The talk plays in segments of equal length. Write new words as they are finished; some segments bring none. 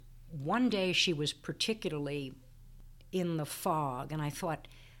one day she was particularly in the fog, and I thought,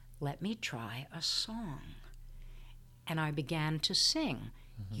 let me try a song. And I began to sing,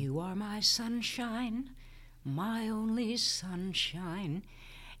 You are my sunshine, my only sunshine.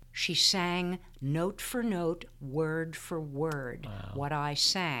 She sang note for note, word for word, what I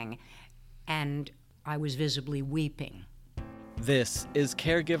sang, and I was visibly weeping. This is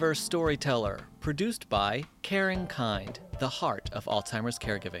Caregiver Storyteller, produced by Caring Kind, the heart of Alzheimer's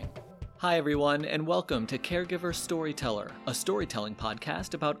caregiving. Hi, everyone, and welcome to Caregiver Storyteller, a storytelling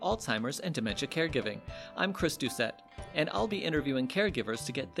podcast about Alzheimer's and dementia caregiving. I'm Chris Doucette, and I'll be interviewing caregivers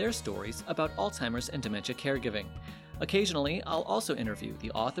to get their stories about Alzheimer's and dementia caregiving. Occasionally, I'll also interview the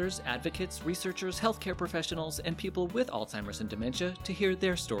authors, advocates, researchers, healthcare professionals, and people with Alzheimer's and dementia to hear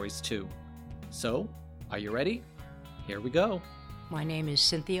their stories too. So, are you ready? Here we go. My name is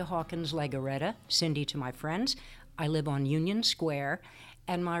Cynthia Hawkins Legaretta, Cindy to my friends. I live on Union Square,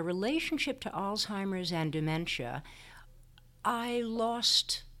 and my relationship to Alzheimer's and dementia, I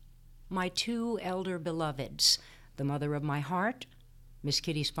lost my two elder beloveds, the mother of my heart, Miss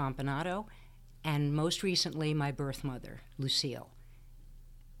Kitty Spompanato, and most recently my birth mother, Lucille.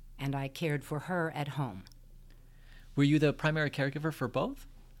 And I cared for her at home. Were you the primary caregiver for both?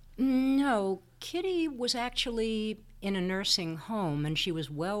 No, Kitty was actually in a nursing home, and she was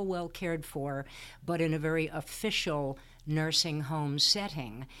well cared for, but in a very official nursing home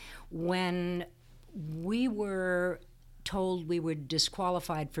setting. When we were told we were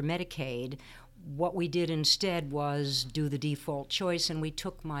disqualified for Medicaid, what we did instead was do the default choice, and we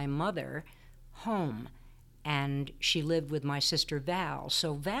took my mother home, and she lived with my sister Val.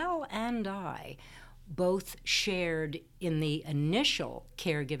 So Val and I both shared in the initial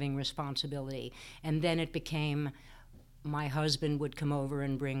caregiving responsibility, and then it became my husband would come over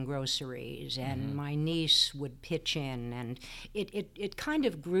and bring groceries, and my niece would pitch in, and it kind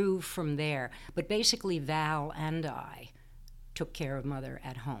of grew from there. But basically Val and I took care of Mother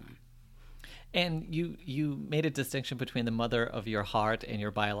at home. And you made a distinction between the mother of your heart and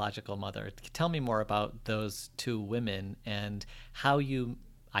your biological mother. Tell me more about those two women and how you,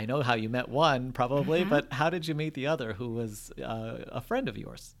 I know how you met one probably, but how did you meet the other who was a friend of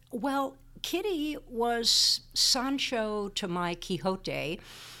yours? Well, Kitty was Sancho to my Quixote.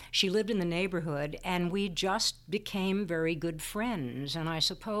 She lived in the neighborhood, and we just became very good friends. And I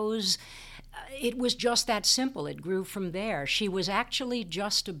suppose it was just that simple. It grew from there. She was actually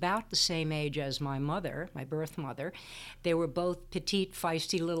just about the same age as my mother, my birth mother. They were both petite,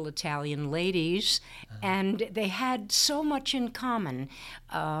 feisty little Italian ladies, and they had so much in common.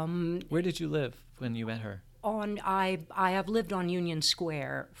 Where did you live when you met her? I have lived on Union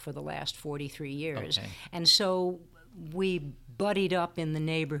Square for the last 43 years. Okay. And so we buddied up in the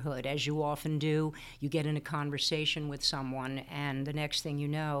neighborhood, as you often do. You get in a conversation with someone, and the next thing you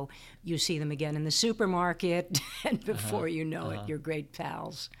know, you see them again in the supermarket, and before you know it, you're great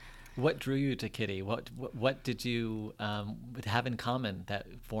pals. What drew you to Kitty? What did you have in common that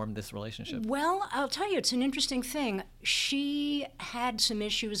formed this relationship? Well, I'll tell you, it's an interesting thing. She had some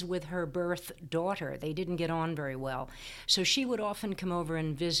issues with her birth daughter. They didn't get on very well. So she would often come over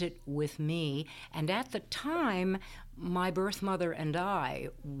and visit with me. And at the time, my birth mother and I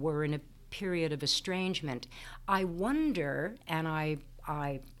were in a period of estrangement. I wonder, and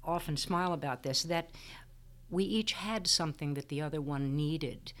I often smile about this, that we each had something that the other one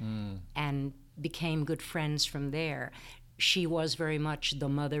needed and became good friends from there. She was very much the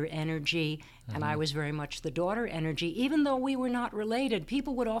mother energy, and I was very much the daughter energy. Even though we were not related,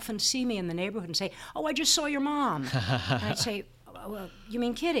 people would often see me in the neighborhood and say, "Oh, I just saw your mom." And I'd say, "Well, you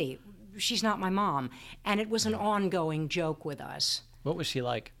mean Kitty? She's not my mom." And it was an ongoing joke with us. What was she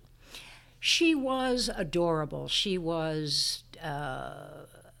like? She was adorable. She was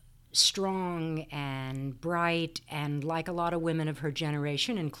strong and bright, and like a lot of women of her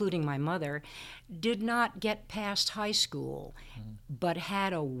generation, including my mother, did not get past high school, but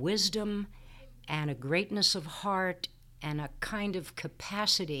had a wisdom and a greatness of heart and a kind of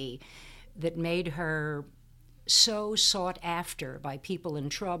capacity that made her so sought after by people in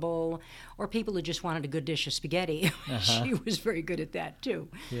trouble or people who just wanted a good dish of spaghetti. She was very good at that too.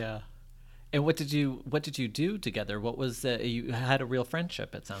 Yeah. And what did you do together? What was you had a real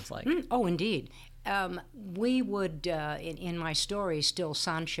friendship? It sounds like. Oh, indeed. We would in my story, Still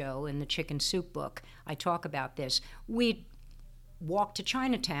Sancho, in the Chicken Soup book, I talk about this. We'd walk to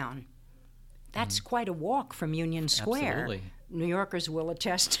Chinatown. That's quite a walk from Union Square. Absolutely. New Yorkers will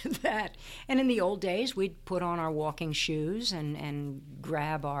attest to that. And in the old days, we'd put on our walking shoes and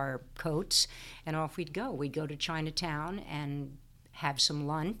grab our coats, and off we'd go. We'd go to Chinatown and have some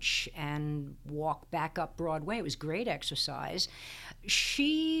lunch, and walk back up Broadway. It was great exercise.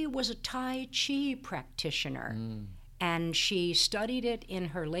 She was a Tai Chi practitioner. And she studied it in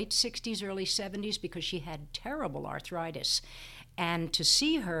her late 60s, early 70s because she had terrible arthritis. And to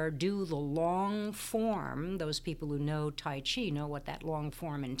see her do the long form, those people who know Tai Chi know what that long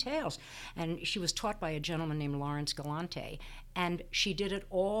form entails. And she was taught by a gentleman named Lawrence Galante. And she did it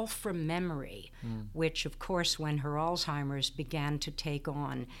all from memory, which, of course, when her Alzheimer's began to take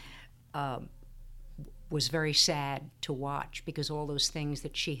on, was very sad to watch, because all those things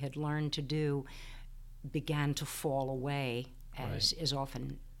that she had learned to do began to fall away, as is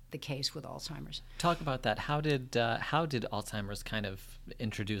often the case with Alzheimer's. Talk about that. How did Alzheimer's kind of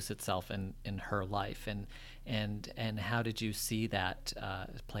introduce itself in her life, and how did you see that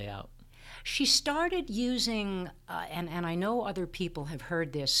play out? She started using, and I know other people have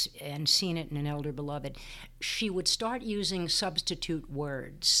heard this and seen it in An Elder Beloved, she would start using substitute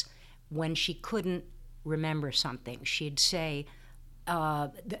words when she couldn't remember something. She'd say,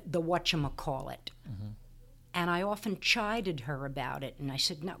 the whatchamacallit. And I often chided her about it, and I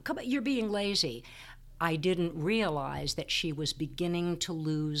said, no, come on, you're being lazy. I didn't realize that she was beginning to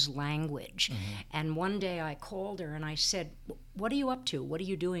lose language. And one day I called her and I said, what are you up to? What are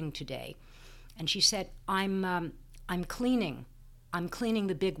you doing today? And she said, I'm cleaning. I'm cleaning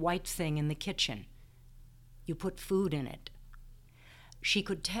the big white thing in the kitchen. You put food in it. She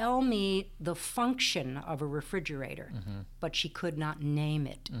could tell me the function of a refrigerator, but she could not name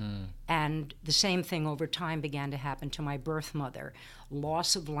it. And the same thing over time began to happen to my birth mother,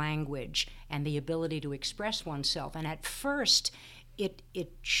 loss of language and the ability to express oneself. And at first, it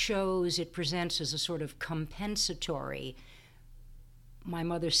presents as a sort of compensatory. My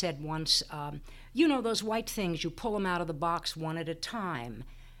mother said once, you know those white things, you pull them out of the box one at a time.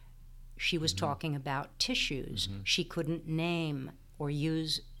 She was talking about tissues. She couldn't name or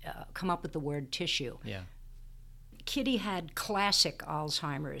come up with the word tissue. Yeah. Kitty had classic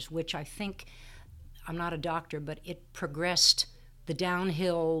Alzheimer's, which I think, I'm not a doctor, but it progressed, the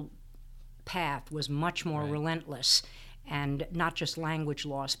downhill path was much more relentless, and not just language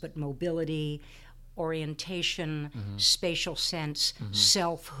loss, but mobility, orientation, spatial sense,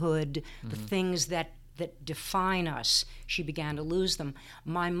 selfhood, the things that define us, she began to lose them.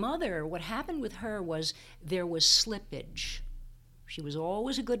 My mother, what happened with her was there was slippage. She was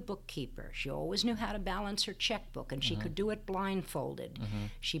always a good bookkeeper. She always knew how to balance her checkbook, and she could do it blindfolded.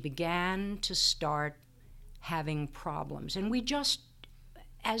 She began to start having problems. And we just,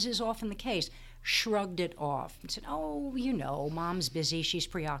 as is often the case, shrugged it off and said, oh, you know, Mom's busy, she's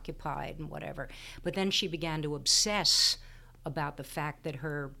preoccupied, and whatever. But then she began to obsess about the fact that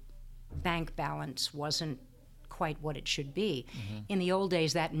her bank balance wasn't quite what it should be. In the old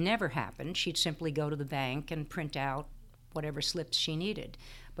days, that never happened. She'd simply go to the bank and print out whatever slips she needed.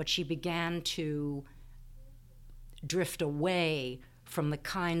 But she began to drift away from the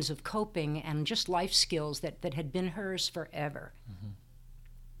kinds of coping and just life skills that had been hers forever.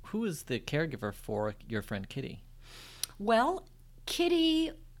 Who was the caregiver for your friend Kitty? Well,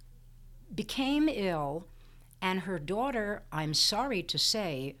 Kitty became ill, and her daughter, I'm sorry to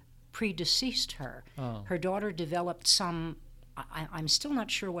say, predeceased her. Her daughter developed some, I'm still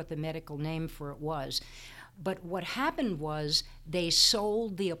not sure what the medical name for it was, but what happened was they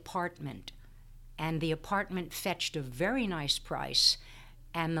sold the apartment, and the apartment fetched a very nice price,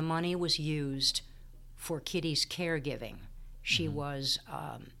 and the money was used for Kitty's caregiving. She was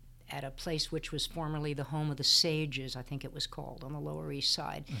at a place which was formerly the home of the Sages, I think it was called, on the Lower East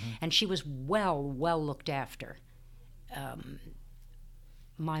Side, and she was well looked after.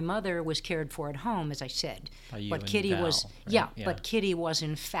 My mother was cared for at home, as I said, but Kitty was but Kitty was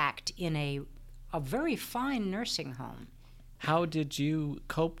in fact in a very fine nursing home. How did you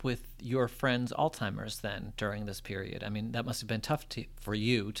cope with your friend's Alzheimer's then during this period? I mean, that must have been tough for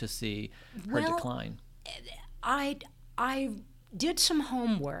you to see her decline. I did some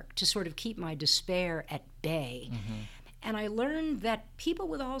homework to sort of keep my despair at bay. And I learned that people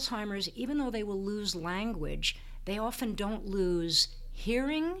with Alzheimer's, even though they will lose language, they often don't lose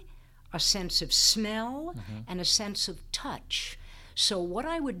hearing, a sense of smell, and a sense of touch. So what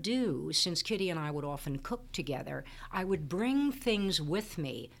I would do, since Kitty and I would often cook together, I would bring things with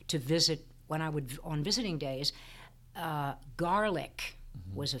me to visit when I would, on visiting days. Garlic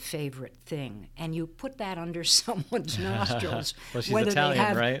was a favorite thing, and you put that under someone's nostrils. Well, she's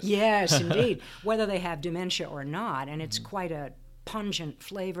Italian, right? Yes, indeed. Whether they have dementia or not, and it's quite a pungent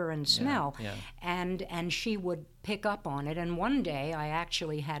flavor and smell. And she would pick up on it. And one day I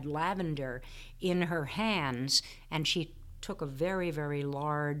actually had lavender in her hands, and she took a very, very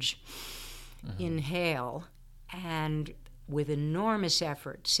large inhale, and with enormous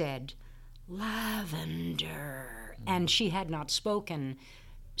effort, said, "Lavender." And she had not spoken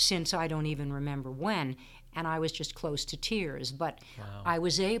since I don't even remember when, and I was just close to tears. But Wow. I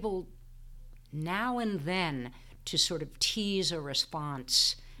was able now and then to sort of tease a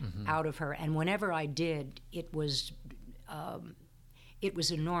response out of her, and whenever I did, it was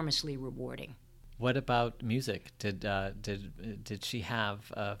enormously rewarding. What about music? Did she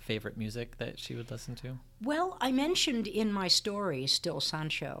have favorite music that she would listen to? Well, I mentioned in my story, Still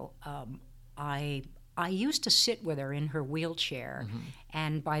Sancho, I used to sit with her in her wheelchair,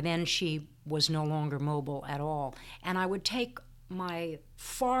 and by then she was no longer mobile at all. And I would take my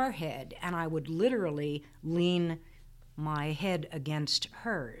forehead and I would literally lean my head against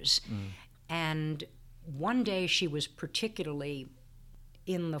hers. And one day she was particularly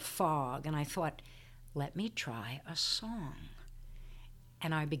in the fog, and I thought, let me try a song.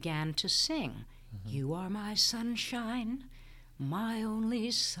 And I began to sing, "You are my sunshine, my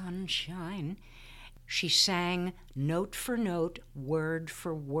only sunshine." She sang note for note, word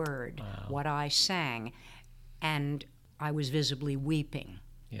for word, what I sang, and I was visibly weeping.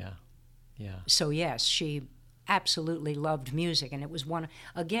 Yeah, yeah. So yes, she absolutely loved music, and it was one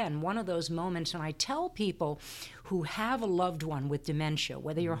of those moments. And I tell people who have a loved one with dementia,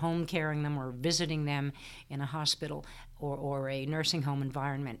 whether you're home caring them or visiting them in a hospital or a nursing home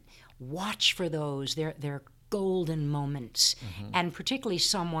environment, watch for those. They're golden moments, and particularly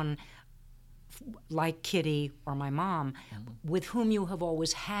someone like Kitty or my mom, with whom you have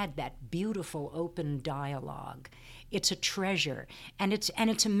always had that beautiful open dialogue. It's a treasure, and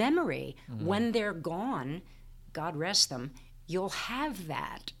it's a memory. When they're gone, God rest them, you'll have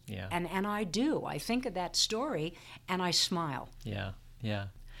that. Yeah. And I do. I think of that story and I smile. Yeah, yeah.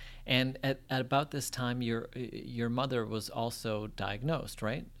 And at about this time, your mother was also diagnosed,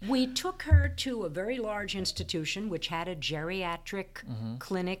 right? We took her to a very large institution which had a geriatric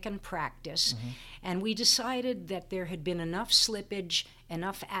clinic and practice, and we decided that there had been enough slippage,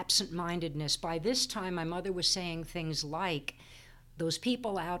 enough absent-mindedness. By this time, my mother was saying things like, those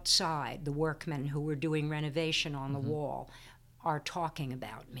people outside, the workmen who were doing renovation on the wall, are talking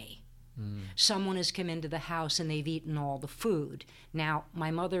about me. Someone has come into the house and they've eaten all the food. Now, my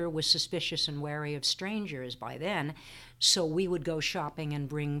mother was suspicious and wary of strangers by then, so we would go shopping and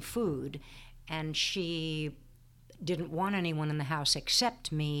bring food, and she didn't want anyone in the house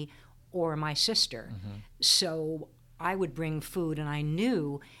except me or my sister. So I would bring food, and I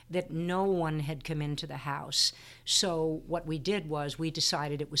knew that no one had come into the house. So what we did was we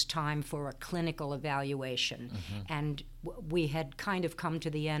decided it was time for a clinical evaluation. And we had kind of come to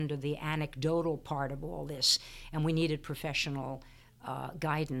the end of the anecdotal part of all this, and we needed professional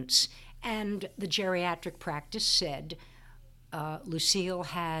guidance. And the geriatric practice said, Lucille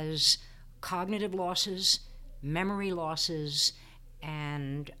has cognitive losses, memory losses,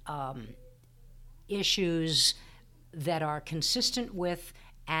 and issues that are consistent with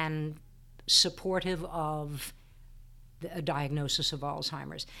and supportive of a diagnosis of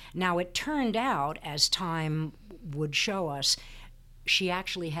Alzheimer's. Now, it turned out, as time would show us, she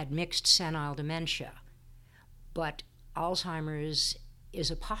actually had mixed senile dementia. But Alzheimer's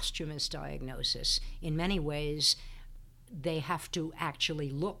is a posthumous diagnosis. In many ways, they have to actually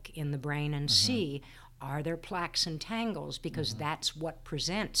look in the brain and see, are there plaques and tangles? Because that's what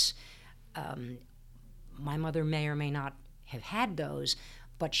presents. My mother may or may not have had those,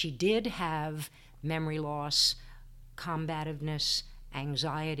 but she did have memory loss, combativeness,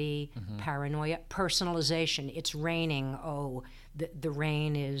 anxiety, paranoia, personalization. It's raining. Oh, the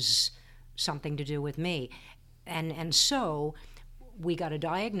rain is something to do with me. And so we got a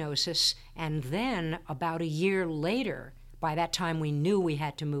diagnosis, and then about a year later, by that time we knew we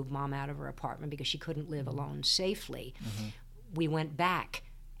had to move Mom out of her apartment because she couldn't live alone safely. We went back,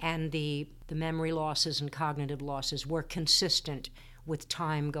 and the memory losses and cognitive losses were consistent with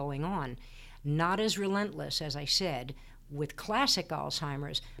time going on. Not as relentless, as I said, with classic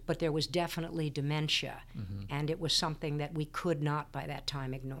Alzheimer's, but there was definitely dementia, and it was something that we could not by that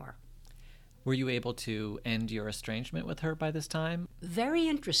time ignore. Were you able to end your estrangement with her by this time? Very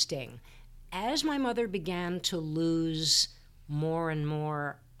interesting. As my mother began to lose more and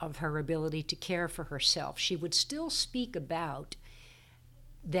more of her ability to care for herself, she would still speak about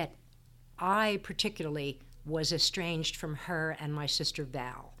that I particularly was estranged from her and my sister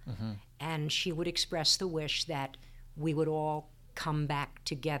Val. And she would express the wish that we would all come back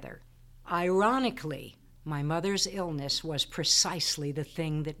together. Ironically, my mother's illness was precisely the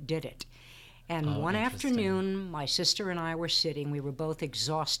thing that did it. And one afternoon, my sister and I were sitting. We were both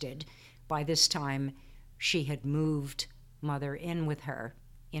exhausted. By this time, she had moved Mother in with her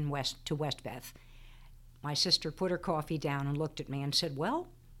to Westbeth. My sister put her coffee down and looked at me and said, "Well,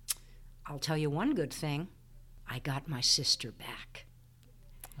 I'll tell you one good thing. I got my sister back."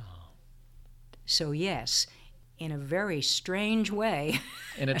 Oh. So yes, in a very strange way.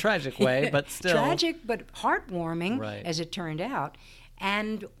 In a tragic way, but still. Tragic, but heartwarming, Right. as it turned out.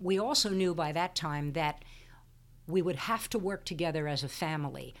 And we also knew by that time that we would have to work together as a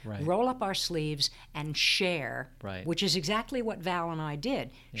family, Right. roll up our sleeves and share, Right. which is exactly what Val and I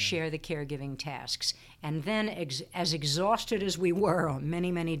did, share the caregiving tasks. And then as exhausted as we were on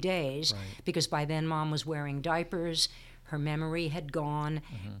many, many days, Right. because by then Mom was wearing diapers, her memory had gone.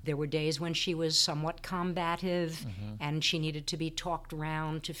 There were days when she was somewhat combative and she needed to be talked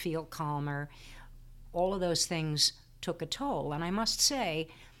around to feel calmer. All of those things took a toll. And I must say,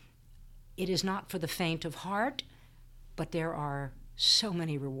 it is not for the faint of heart, but there are so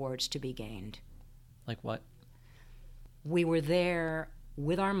many rewards to be gained. Like what? We were there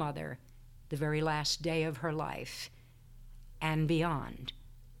with our mother the very last day of her life and beyond.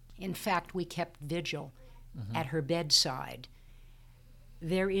 In fact, we kept vigil at her bedside.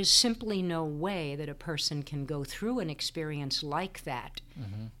 There is simply no way that a person can go through an experience like that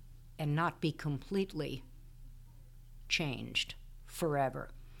and not be completely changed forever.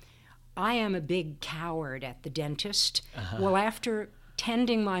 I am a big coward at the dentist. Well, after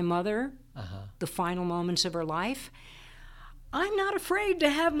tending my mother the final moments of her life, I'm not afraid to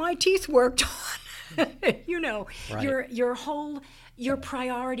have my teeth worked on. You know, Right. your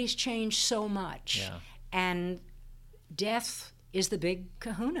priorities change so much. Yeah. And death is the big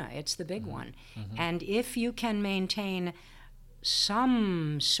kahuna. It's the big one. And if you can maintain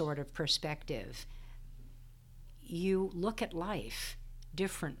some sort of perspective, you look at life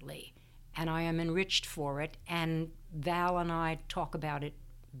differently. And I am enriched for it. And Val and I talk about it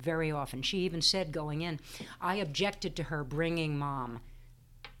very often. She even said going in, I objected to her bringing Mom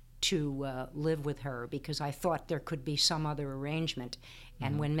to live with her because I thought there could be some other arrangement.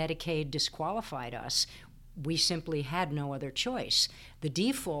 And when Medicaid disqualified us, we simply had no other choice. The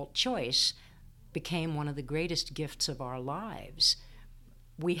default choice became one of the greatest gifts of our lives.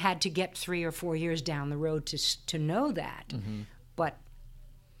 We had to get 3 or 4 years down the road to know that. But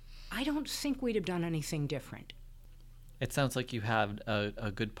I don't think we'd have done anything different. It sounds like you had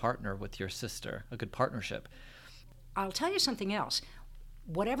a good partner with your sister, a good partnership. I'll tell you something else.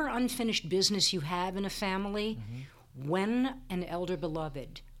 Whatever unfinished business you have in a family, when an elder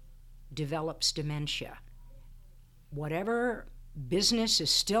beloved develops dementia, whatever business is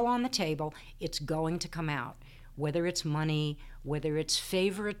still on the table, it's going to come out. Whether it's money, whether it's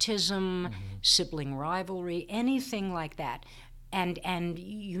favoritism, sibling rivalry, anything like that. And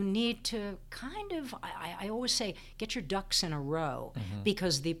you need to kind of, I always say, get your ducks in a row,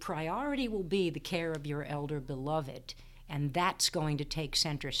 because the priority will be the care of your elder beloved, and that's going to take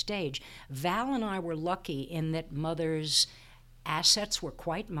center stage. Val and I were lucky in that Mother's assets were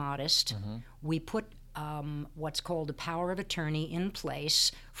quite modest. We put what's called a power of attorney in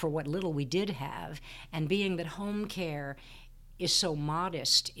place for what little we did have, and being that home care is so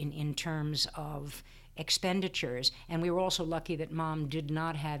modest in terms of expenditures, and we were also lucky that Mom did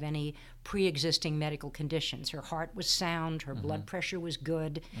not have any pre-existing medical conditions. Her heart was sound, her blood pressure was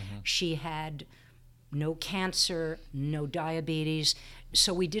good, she had no cancer, no diabetes,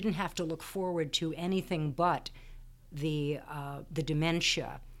 so we didn't have to look forward to anything but the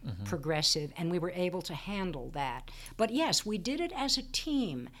dementia progressive, and we were able to handle that. But yes, we did it as a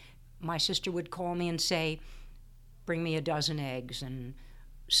team. My sister would call me and say, bring me a dozen eggs and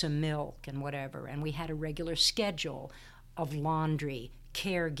some milk and whatever, and we had a regular schedule of laundry,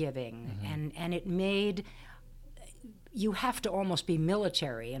 caregiving, and it made, you have to almost be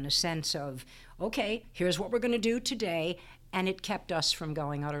military in a sense of, okay, here's what we're going to do today, and it kept us from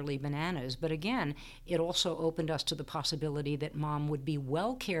going utterly bananas. But again, it also opened us to the possibility that Mom would be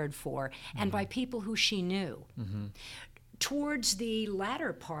well cared for, and by people who she knew. Towards the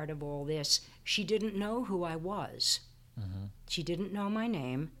latter part of all this, she didn't know who I was. She didn't know my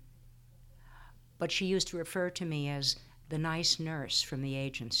name, but she used to refer to me as the nice nurse from the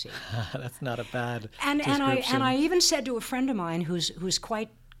agency. That's not a bad And description. I even said to a friend of mine who's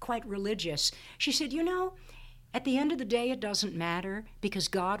quite religious, she said, you know, at the end of the day, it doesn't matter because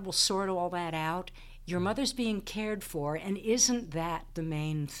God will sort all that out. Your mother's being cared for, and isn't that the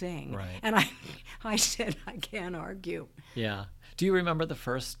main thing? Right. And I said, I can't argue. Yeah. Do you remember the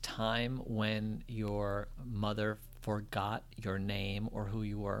first time when your mother forgot your name or who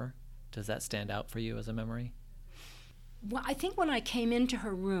you were? Does that stand out for you as a memory? Well, I think when I came into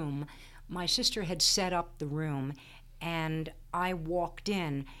her room, my sister had set up the room, and I walked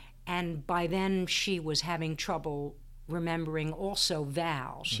in, and by then she was having trouble remembering also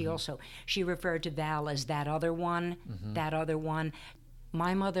Val. She referred to Val as that other one, that other one.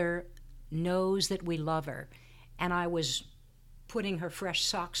 My mother knows that we love her. And I was putting her fresh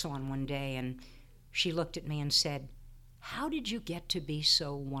socks on one day, and she looked at me and said, "How did you get to be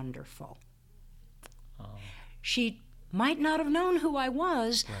so wonderful?" Oh. She might not have known who I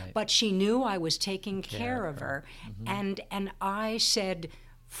was, right. but she knew I was taking care of her. And I said,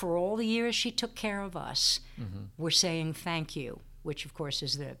 for all the years she took care of us, we're saying thank you, which of course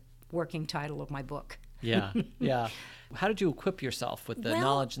is the working title of my book. Yeah, yeah. How did you equip yourself with the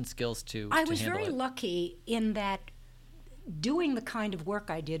knowledge and skills to handle it? I was very lucky in that doing the kind of work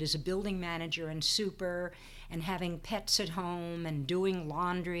I did as a building manager and super, and having pets at home and doing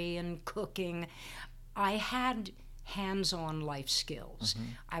laundry and cooking, I had hands-on life skills.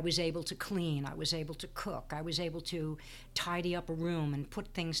 I was able to clean, I was able to cook, I was able to tidy up a room and put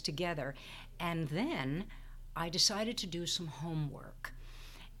things together. And then I decided to do some homework.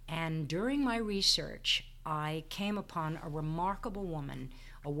 And during my research, I came upon a remarkable woman,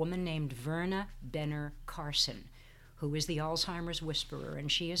 a woman named Verna Benner Carson, who is the Alzheimer's Whisperer,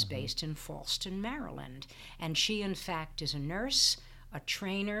 and she is based in Fallston, Maryland. And she, in fact, is a nurse, a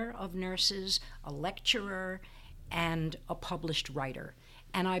trainer of nurses, a lecturer, and a published writer.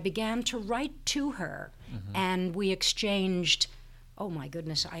 And I began to write to her, and we exchanged, oh my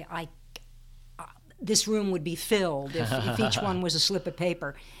goodness, this room would be filled if each one was a slip of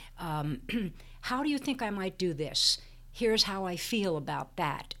paper. How do you think I might do this? Here's how I feel about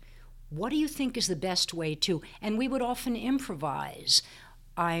that. What do you think is the best way to? And we would often improvise.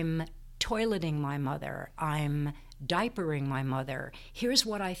 I'm toileting my mother. I'm diapering my mother. Here's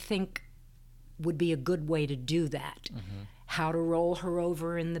what I think would be a good way to do that. How to roll her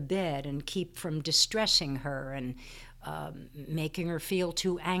over in the bed and keep from distressing her and making her feel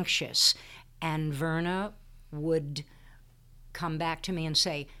too anxious. And Verna would come back to me and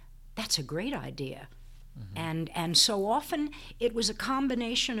say, "That's a great idea." And so often it was a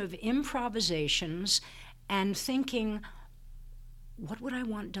combination of improvisations and thinking, what would I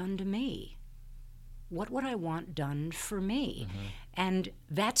want done to me? What would I want done for me? And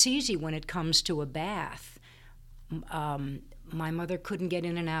that's easy when it comes to a bath. My mother couldn't get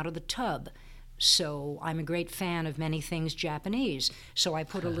in and out of the tub, so I'm a great fan of many things Japanese. So I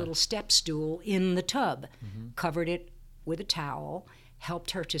put a little step stool in the tub, covered it with a towel,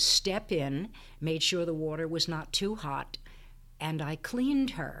 helped her to step in, made sure the water was not too hot, and I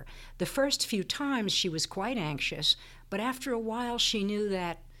cleaned her. The first few times she was quite anxious, but after a while she knew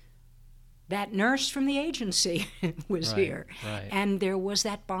that nurse from the agency was here. Right. And there was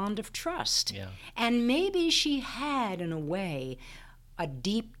that bond of trust. Yeah. And maybe she had, in a way, a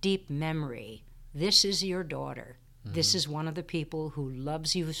deep, deep memory. This is your daughter. This is one of the people who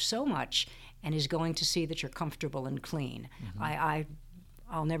loves you so much and is going to see that you're comfortable and clean.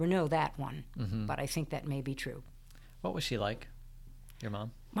 I'll never know that one, but I think that may be true. What was she like, your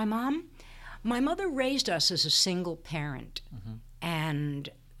mom? My mom? My mother raised us as a single parent, and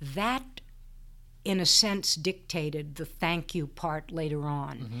that, in a sense, dictated the thank you part later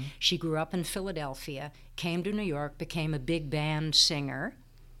on. She grew up in Philadelphia, came to New York, became a big band singer.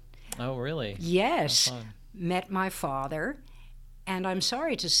 Oh, really? Yes. Met my father, and I'm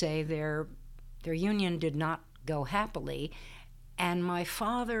sorry to say their union did not go happily. And my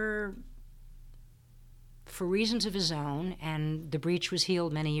father, for reasons of his own, and the breach was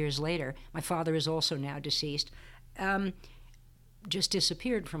healed many years later, my father is also now deceased, just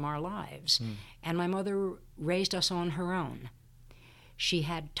disappeared from our lives. And my mother raised us on her own. She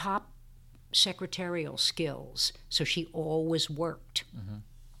had top secretarial skills, so she always worked.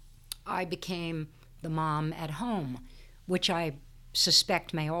 I became the mom at home, which I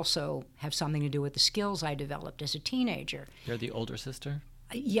suspect may also have something to do with the skills I developed as a teenager. You're the older sister?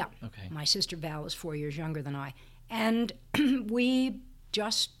 Yeah. Okay. My sister Val is 4 years younger than I. And we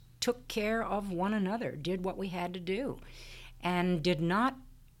just took care of one another, did what we had to do, and did not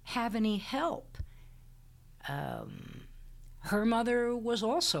have any help. Her mother was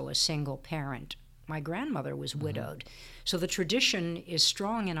also a single parent. My grandmother was widowed. So the tradition is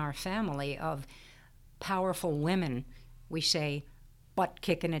strong in our family of powerful women. We say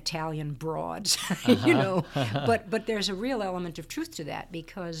butt-kicking Italian broads, you know. But there's a real element of truth to that,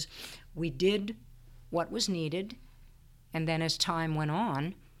 because we did what was needed, and then as time went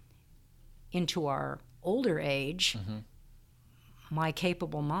on, into our older age, my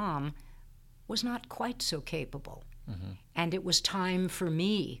capable mom was not quite so capable. And it was time for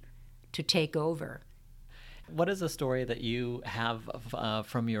me to take over. What is a story that you have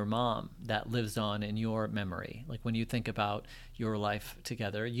from your mom that lives on in your memory? Like when you think about your life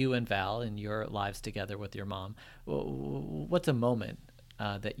together, you and Val and your lives together with your mom, what's a moment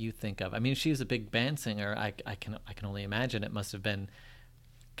that you think of? I mean, she's a big band singer. I can only imagine it must have been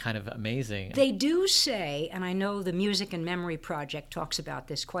kind of amazing. They do say, and I know the Music and Memory Project talks about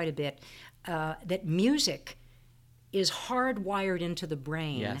this quite a bit, that music is hardwired into the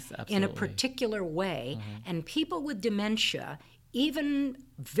brain in a particular way. And people with dementia, even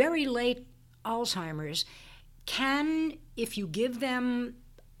very late Alzheimer's, can, if you give them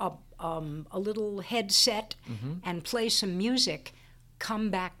a little headset and play some music,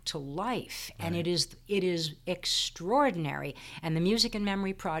 come back to life. And it is extraordinary. And the Music and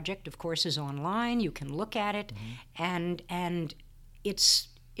Memory Project, of course, is online. You can look at it, and it's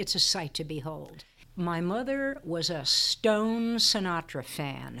a sight to behold. My mother was a Stone Sinatra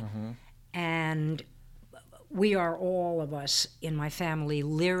fan, and we are, all of us in my family,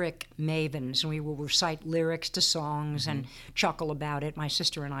 lyric mavens, and we will recite lyrics to songs and chuckle about it. My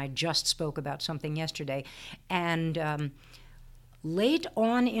sister and I just spoke about something yesterday, and late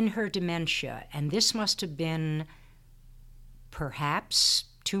on in her dementia, and this must have been perhaps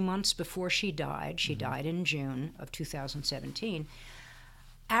 2 months before she died died in June of 2017,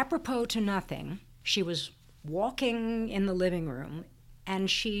 apropos to nothing, she was walking in the living room, and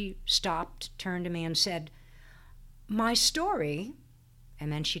she stopped, turned to me, and said, "My story,"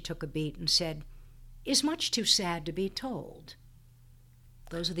 and then she took a beat and said, "is much too sad to be told."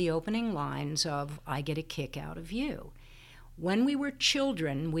 Those are the opening lines of I Get a Kick Out of You. When we were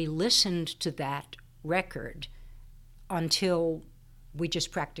children, we listened to that record until we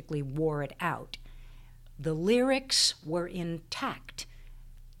just practically wore it out. The lyrics were intact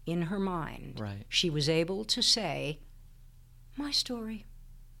in her mind. Right. She was able to say, "My story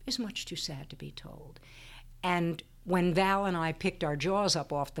is much too sad to be told." And when Val and I picked our jaws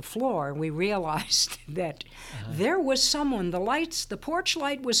up off the floor, we realized that there was someone, the porch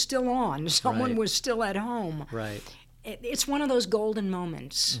light was still on, someone was still at home. Right. It's one of those golden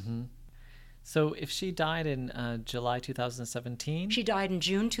moments. So if she died in July 2017? She died in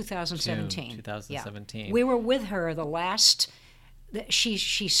June 2017. June 2017. Yeah. We were with her the last... She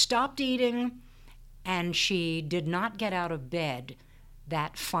stopped eating, and she did not get out of bed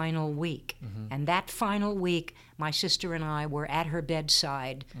that final week. And that final week, my sister and I were at her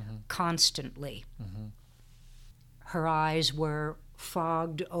bedside constantly. Her eyes were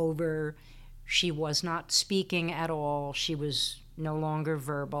fogged over. She was not speaking at all. She was no longer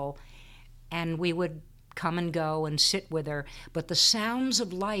verbal. And we would come and go and sit with her. But the sounds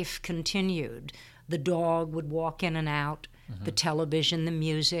of life continued. The dog would walk in and out. The television, the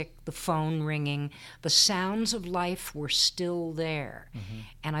music, the phone ringing, the sounds of life were still there.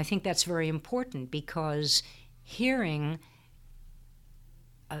 And I think that's very important because hearing,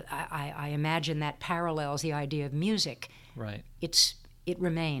 I imagine that parallels the idea of music. Right. It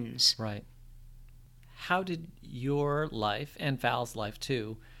remains. Right. How did your life, and Val's life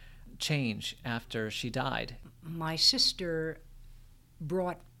too, change after she died? My sister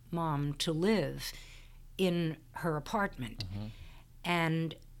brought Mom to live in her apartment,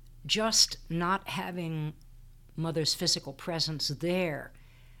 and just not having Mother's physical presence there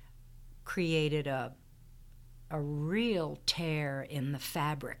created a real tear in the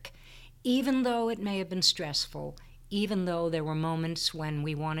fabric. Even though it may have been stressful, even though there were moments when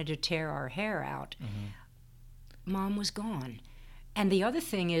we wanted to tear our hair out, Mom was gone. And the other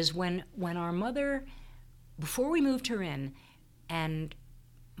thing is when our mother, before we moved her in, and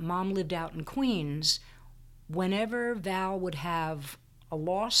Mom lived out in Queens, whenever Val would have a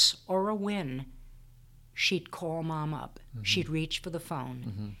loss or a win, she'd call Mom up. She'd reach for the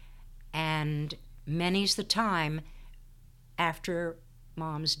phone. And many's the time after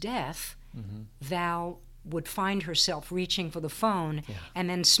Mom's death, Val would find herself reaching for the phone and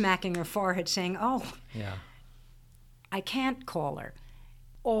then smacking her forehead saying, "Oh, I can't call her."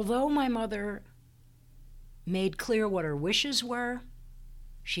 Although my mother made clear what her wishes were,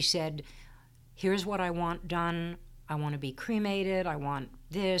 she said, "Here's what I want done. I want to be cremated. I want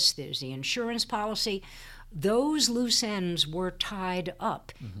this. There's the insurance policy." Those loose ends were tied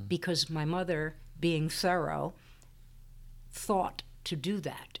up because my mother, being thorough, thought to do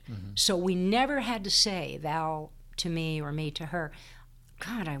that. So we never had to say, Val to me or me to her,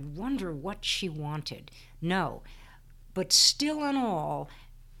 "God, I wonder what she wanted." No. But still and all,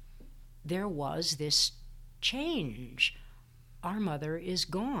 there was this change. Our mother is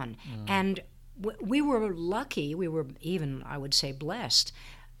gone. And we were lucky, we were even, I would say, blessed,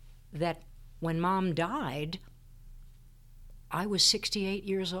 that when Mom died, I was 68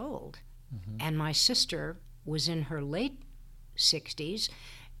 years old, and my sister was in her late 60s,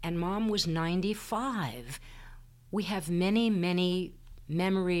 and Mom was 95. We have many, many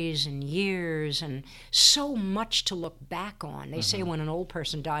memories and years and so much to look back on. They say when an old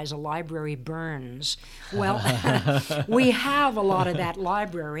person dies, a library burns. Well, we have a lot of that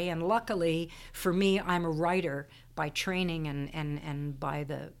library, and luckily for me, I'm a writer by training and by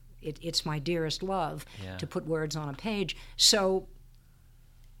it's my dearest love to put words on a page. So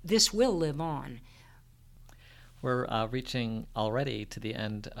this will live on. We're reaching already to the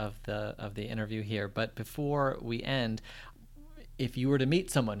end of the interview here, but before we end, if you were to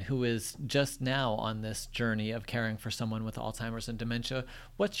meet someone who is just now on this journey of caring for someone with Alzheimer's and dementia,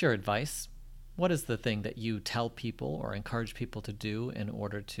 what's your advice? What is the thing that you tell people or encourage people to do in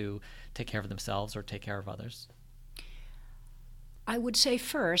order to take care of themselves or take care of others? I would say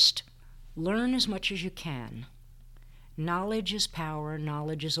first, learn as much as you can. Knowledge is power.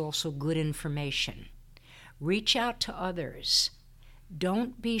 Knowledge is also good information. Reach out to others.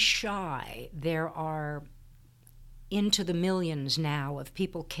 Don't be shy. There are into the millions now of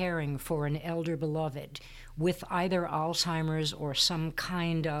people caring for an elder beloved with either Alzheimer's or some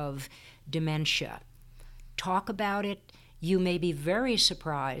kind of dementia. Talk about it. You may be very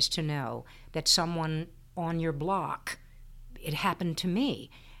surprised to know that someone on your block, it happened to me,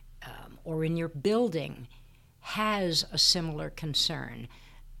 or in your building, has a similar concern.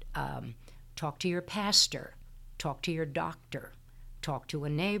 Talk to your pastor, talk to your doctor, talk to a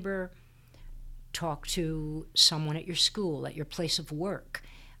neighbor, talk to someone at your school, at your place of work.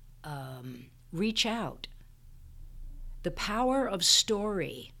 Reach out. The power of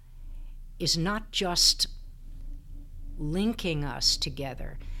story is not just linking us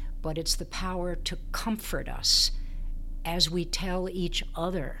together, but it's the power to comfort us as we tell each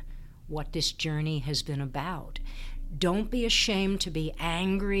other what this journey has been about. Don't be ashamed to be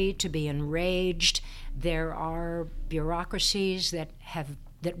angry, to be enraged. There are bureaucracies that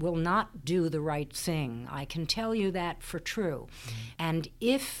will not do the right thing. I can tell you that for true. And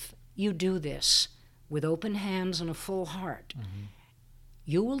if you do this with open hands and a full heart,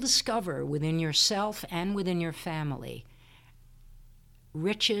 you will discover within yourself and within your family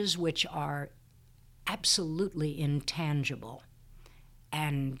riches which are absolutely intangible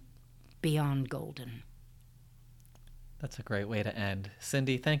and beyond golden. That's a great way to end.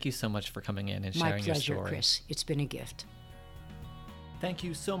 Cindy, thank you so much for coming in and sharing your story. My pleasure, Chris. It's been a gift. Thank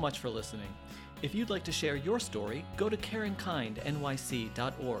you so much for listening. If you'd like to share your story, go to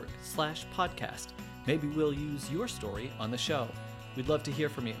caringkindnyc.org/podcast. Maybe we'll use your story on the show. We'd love to hear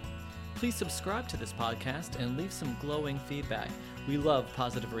from you. Please subscribe to this podcast and leave some glowing feedback. We love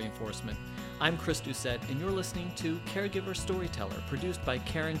positive reinforcement. I'm Chris Doucette, and you're listening to Caregiver Storyteller, produced by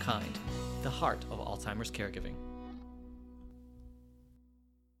Caring Kind, the heart of Alzheimer's caregiving.